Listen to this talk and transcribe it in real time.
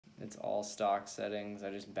It's all stock settings.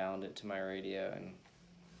 I just bound it to my radio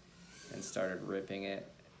and started ripping it.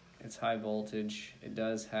 It's high voltage. It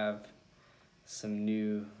does have some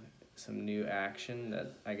new action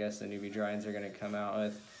that I guess the NewBeeDrones are going to come out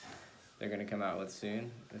with. They're going to come out with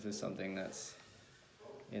soon. This is something that's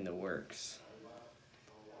in the works,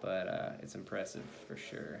 but it's impressive for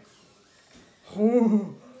sure.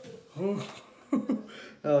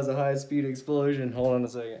 That was a high-speed explosion. Hold on a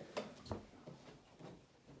second.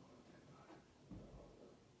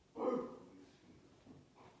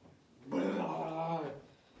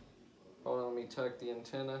 Hold on, let me tuck the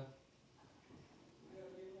antenna.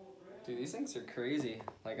 Dude, these things are crazy.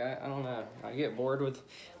 Like, I don't know. I get bored with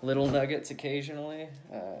little nuggets occasionally.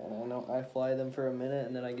 And I know I fly them for a minute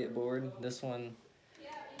and then I get bored. This one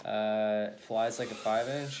flies like a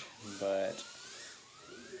 5-inch, but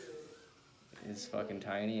is fucking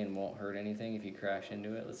tiny and won't hurt anything if you crash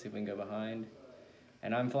into it. Let's see if we can go behind.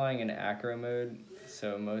 And I'm flying in acro mode,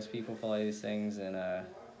 so most people fly these things in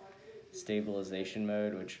stabilization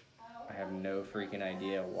mode, which I have no freaking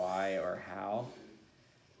idea why or how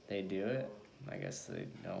they do it. I guess they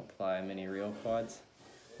don't fly many real quads.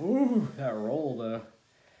 Ooh, that roll though.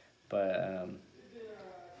 But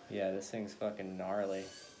yeah, this thing's fucking gnarly.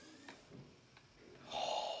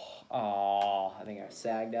 Oh, I think I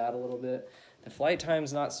sagged out a little bit. The flight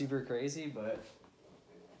time's not super crazy, but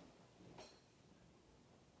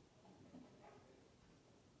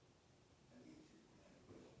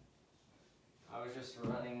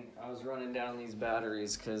I was running down these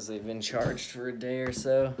batteries because they've been charged for a day or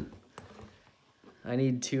so. I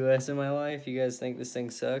need 2S in my life. You guys think this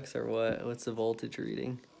thing sucks or what? What's the voltage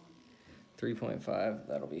reading? 3.5.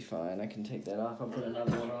 That'll be fine. I can take that off. I'll put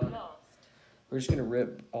another one on. We're just gonna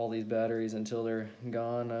rip all these batteries until they're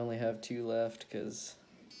gone. I only have 2 left because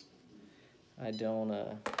I don't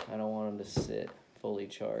want them to sit fully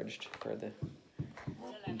charged for the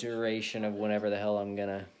duration of whenever the hell I'm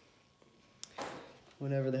gonna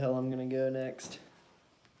go next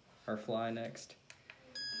or fly next.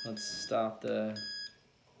 Let's stop the.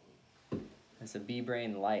 It's a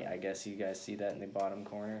BeeBrain Lite. I guess you guys see that in the bottom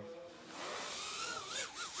corner.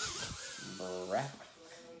 Brap.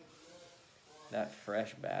 That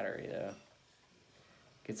fresh battery though.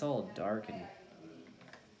 Gets all dark and.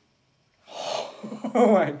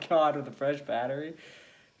 Oh my god, with the fresh battery,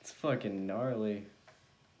 it's fucking gnarly.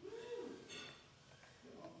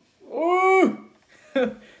 Ooh!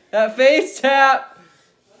 That face tap!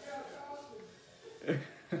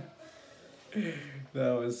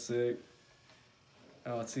 That was sick.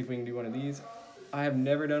 Oh, let's see if we can do one of these. I have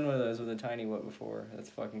never done one of those with a tiny whoop before. That's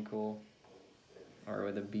fucking cool. Or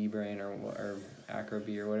with a BeeBrain or Acro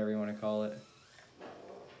Bee or whatever you want to call it.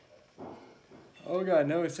 Oh god,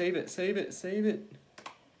 no, save it, save it, save it.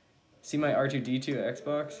 See my R2-D2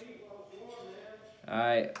 Xbox?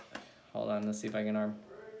 Alright, hold on, let's see if I can arm.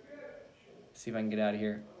 See if I can get out of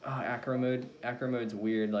here. Oh, acro mode. Acro mode's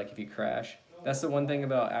weird, like if you crash. That's the one thing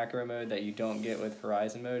about acro mode that you don't get with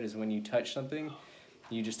horizon mode is when you touch something,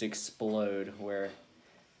 you just explode, where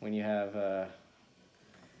when you have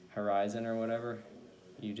horizon or whatever,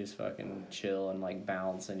 you just fucking chill and like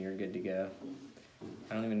bounce and you're good to go.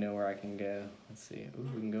 I don't even know where I can go. Let's see. Ooh,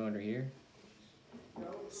 we can go under here.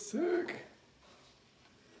 Sick.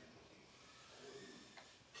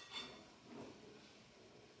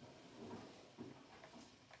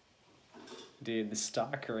 Dude, the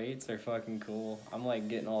stock rates are fucking cool. I'm like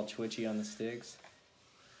getting all twitchy on the sticks.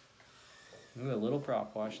 Ooh, a little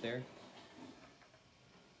prop wash there.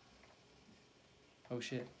 Oh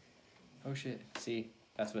shit. Oh shit. See,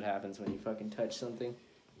 that's what happens when you fucking touch something.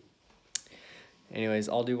 Anyways,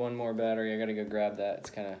 I'll do one more battery. I gotta go grab that.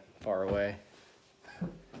 It's kind of far away.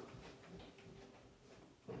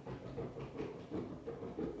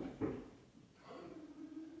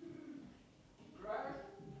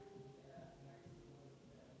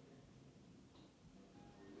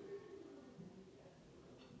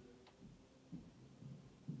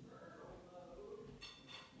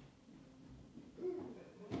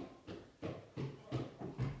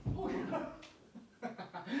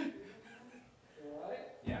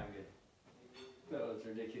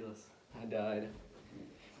 Ridiculous. I died.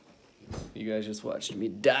 You guys just watched me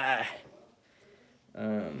die.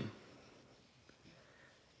 Let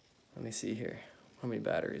me see here. How many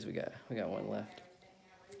batteries we got? We got one left.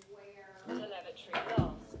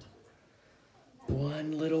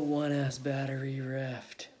 One little 1S battery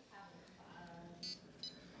left.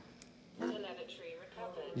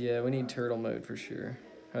 Yeah, we need turtle mode for sure.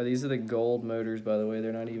 Oh, these are the gold motors, by the way.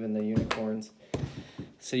 They're not even the unicorns.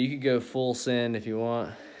 So you could go full send if you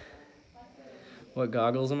want. What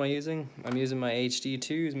goggles am I using? I'm using my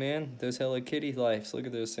HD2s, man. Those Hello Kitty lights. Look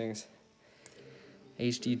at those things.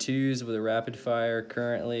 HD2s with a rapid fire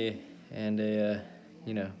currently and a,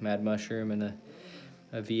 you know, Mad Mushroom and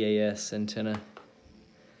a VAS antenna.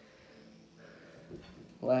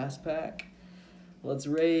 Last pack. Let's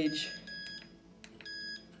rage.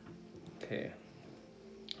 Okay.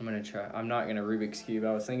 I'm gonna try. I'm not gonna Rubik's Cube.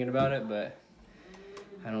 I was thinking about it, but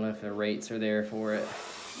I don't know if the rates are there for it.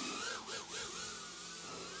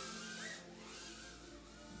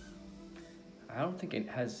 I don't think it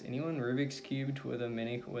has anyone Rubik's cubed with a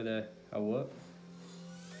mini with a whoop.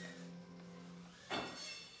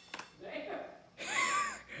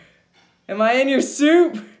 Am I in your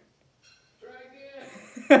soup? Try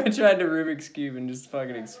again. I tried to Rubik's cube and just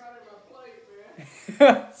fucking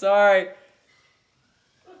sorry.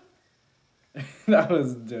 That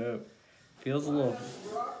was dope. Feels a little.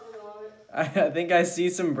 I think I see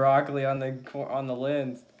some broccoli on the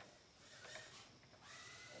lens.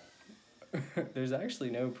 There's actually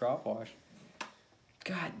no prop wash.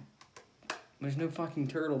 God, there's no fucking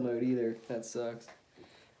turtle mode either. That sucks.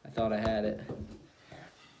 I thought I had it.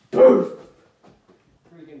 Poof!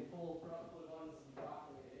 Freaking full prop put on some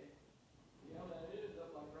broccoli. Yeah, that is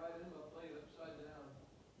up like right in my plate upside down.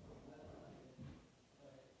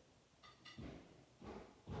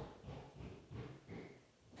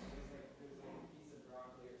 There's like a piece of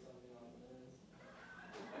broccoli or something on the lens.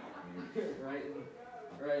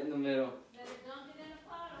 right in the middle.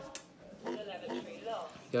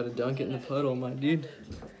 Gotta dunk it in the puddle, my dude.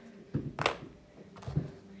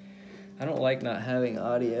 I don't like not having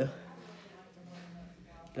audio.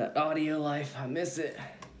 That audio life, I miss it.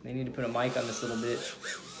 They need to put a mic on this little bitch.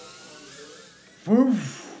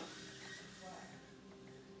 Woof.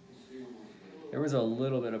 There was a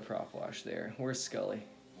little bit of prop wash there. Where's Scully?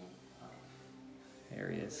 There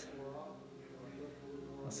he is.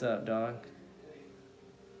 What's up, dog?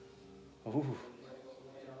 Ooh.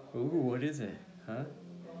 Ooh, what is it? Huh?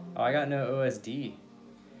 Oh, I got no OSD.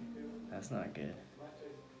 That's not good.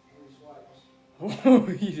 Oh,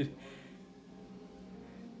 we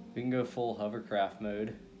can go full hovercraft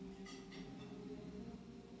mode.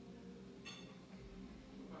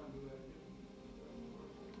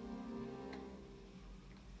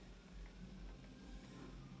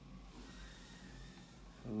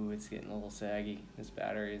 Ooh, it's getting a little saggy. This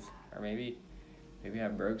battery is, or maybe I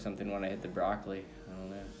broke something when I hit the broccoli. I don't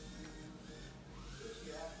know.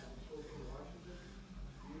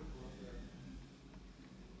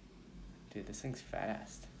 Dude, this thing's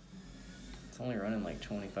fast. It's only running like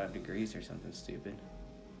 25 degrees or something stupid.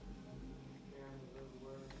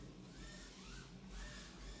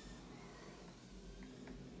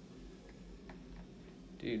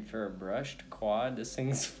 Dude, for a brushed quad, this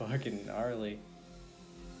thing's fucking gnarly.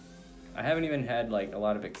 I haven't even had like a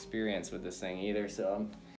lot of experience with this thing either, so